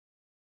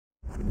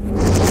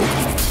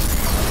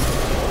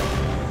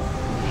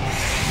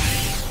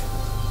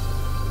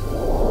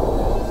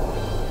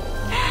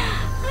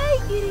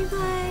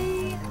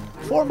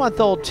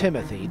4-month-old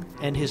Timothy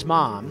and his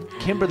mom,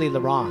 Kimberly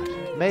Laurent,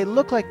 may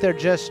look like they're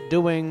just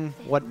doing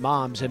what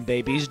moms and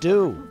babies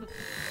do.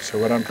 So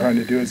what I'm trying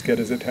to do is get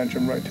his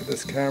attention right to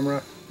this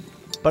camera.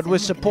 But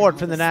with support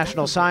from the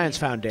National Science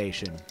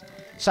Foundation,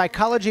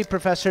 psychology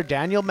professor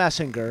Daniel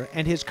Messinger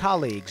and his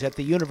colleagues at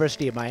the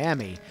University of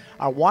Miami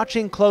are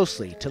watching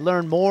closely to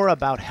learn more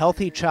about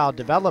healthy child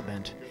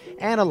development,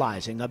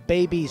 analyzing a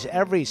baby's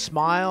every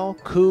smile,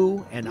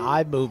 coo, and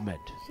eye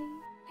movement.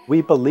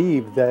 We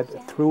believe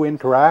that through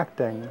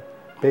interacting,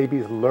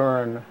 babies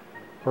learn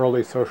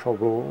early social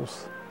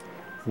rules,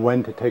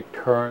 when to take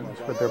turns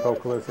with their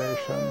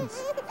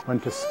vocalizations, when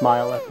to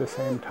smile at the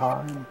same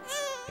time.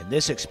 In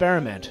this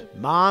experiment,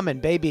 mom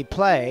and baby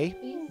play,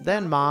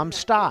 then mom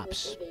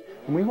stops.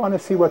 And we want to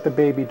see what the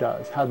baby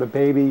does, how the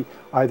baby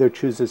either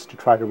chooses to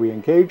try to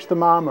re-engage the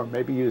mom or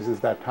maybe uses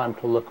that time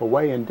to look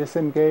away and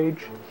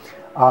disengage,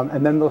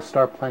 and then they'll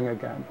start playing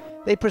again.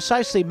 They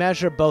precisely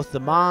measure both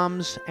the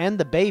mom's and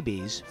the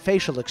baby's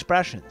facial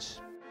expressions.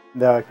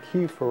 The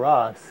key for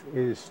us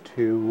is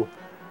to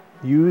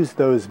use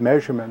those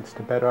measurements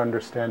to better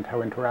understand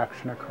how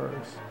interaction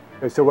occurs.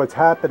 So what's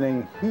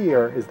happening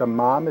here is the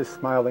mom is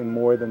smiling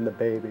more than the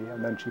baby,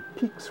 and then she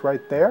peaks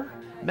right there.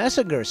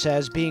 Messinger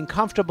says being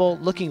comfortable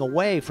looking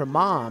away from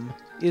mom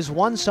is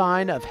one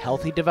sign of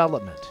healthy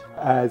development.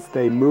 As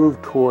they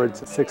move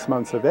towards 6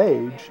 months of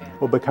age,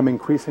 we'll become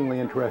increasingly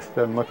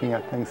interested in looking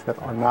at things that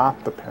are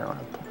not the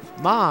parent.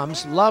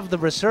 Moms love the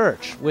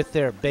research with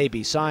their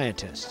baby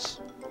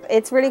scientists.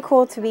 It's really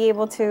cool to be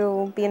able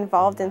to be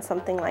involved in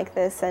something like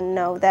this and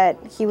know that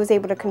he was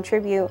able to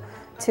contribute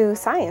to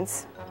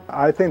science.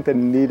 I think the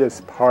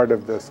neatest part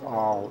of this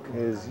all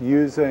is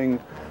using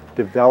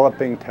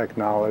developing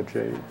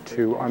technology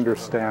to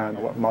understand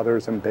what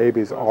mothers and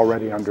babies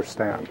already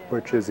understand,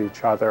 which is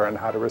each other and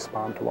how to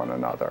respond to one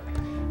another.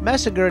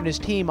 Messinger and his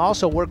team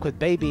also work with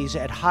babies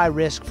at high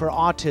risk for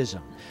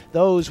autism,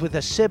 those with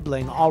a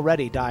sibling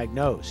already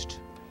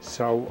diagnosed.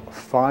 So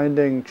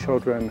finding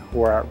children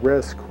who are at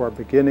risk, who are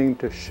beginning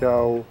to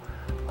show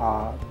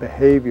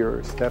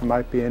behaviors that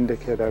might be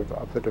indicative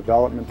of the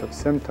development of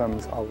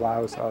symptoms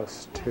allows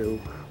us to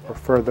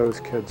refer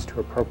those kids to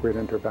appropriate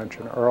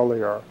intervention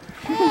earlier.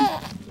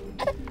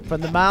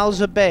 From the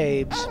mouths of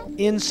babes,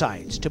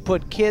 insights to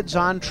put kids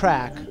on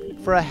track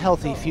for a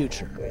healthy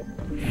future.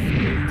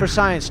 For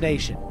Science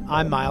Nation,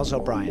 I'm Miles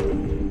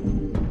O'Brien.